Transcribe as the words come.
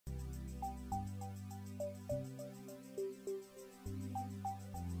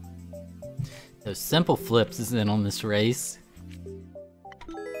So Simple Flips is in on this race.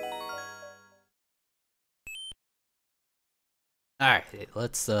 Alright,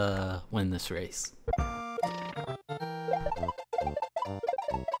 let's win this race.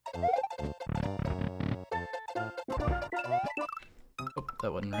 Oh,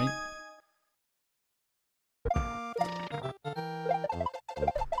 that wasn't right.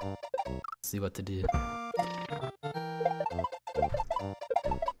 Let's see what to do.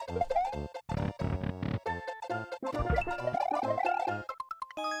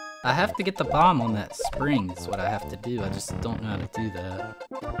 I have to get the bomb on that spring is what I have to do. I just don't know how to do that.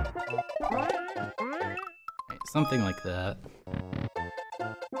 Right, something like that.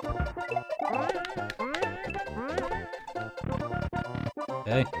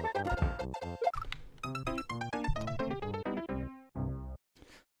 Okay.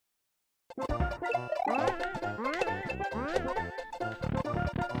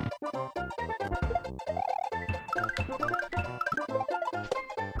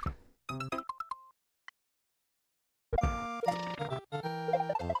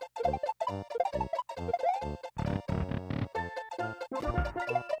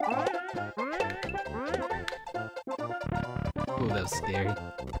 Ooh, that was scary.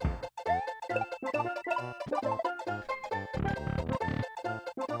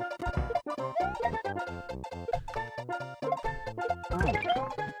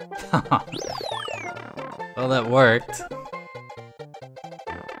 Well, that worked.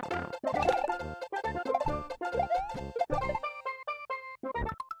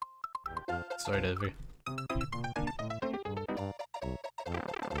 Start over.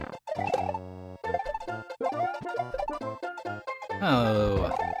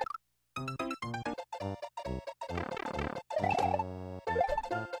 Oh.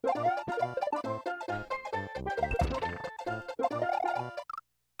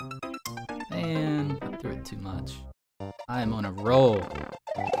 Man, I threw it too much. I am on a roll.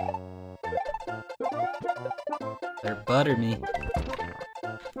 They're butter me.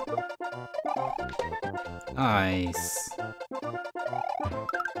 Nice.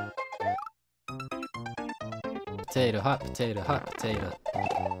 Potato, hot potato, hot potato.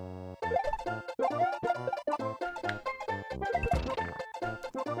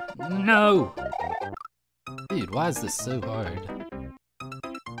 No! Dude, why is this so hard?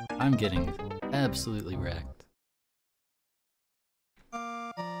 I'm getting absolutely wrecked.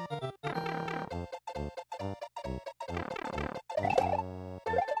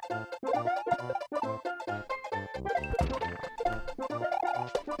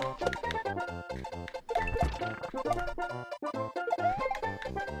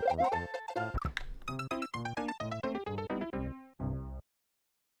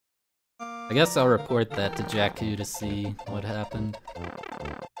 I guess I'll report that to Jakku to see what happened.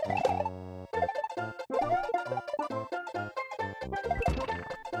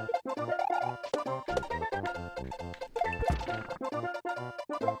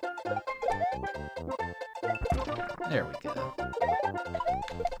 There we go.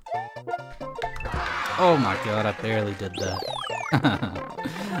 Oh my god, I barely did that.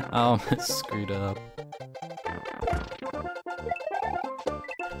 I almost screwed up.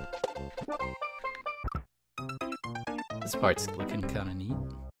 This part's looking kinda neat.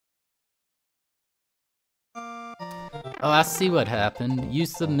 Oh, I see what happened. You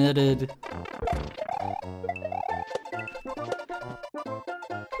submitted...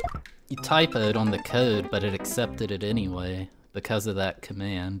 You typoed on the code, but it accepted it anyway, because of that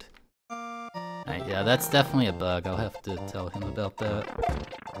command. Alright, yeah, that's definitely a bug. I'll have to tell him about that.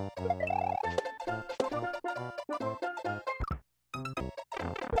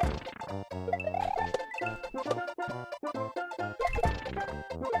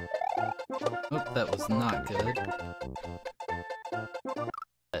 Oh, that was not good.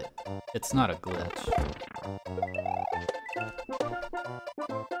 But it's not a glitch.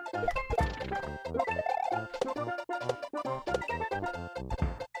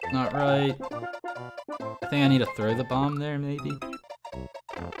 Not right. I think I need to throw the bomb there, maybe?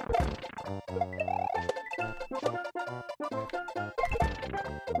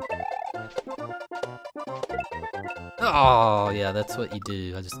 Oh, yeah, that's what you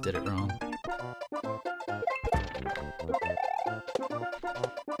do. I just did it wrong.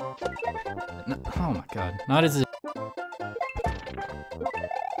 No, oh my god, not as if...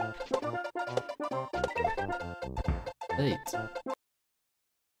 Wait.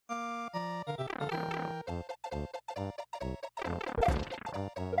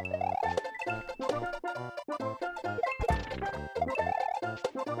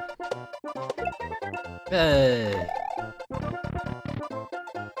 Hey!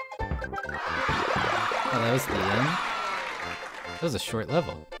 that was the end? That was a short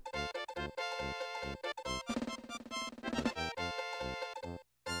level.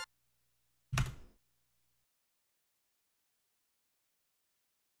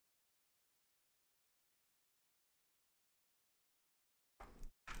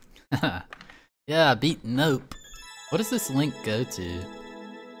 Yeah, I beat Nope. What does this link go to?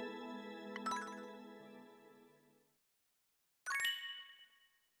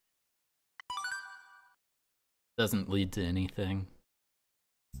 Doesn't lead to anything.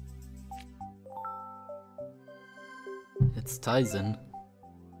 It's Tizen.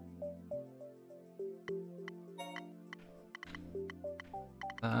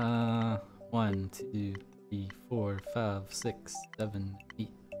 One, 2, 3, 4, 5, 6, 7, 8,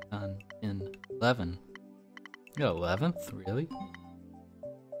 9, 10, 11. You got 11th? Really?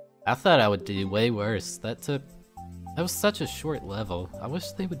 I thought I would do way worse. That was such a short level. I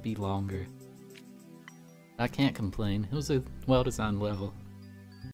wish they would be longer. I can't complain. It was a well-designed level.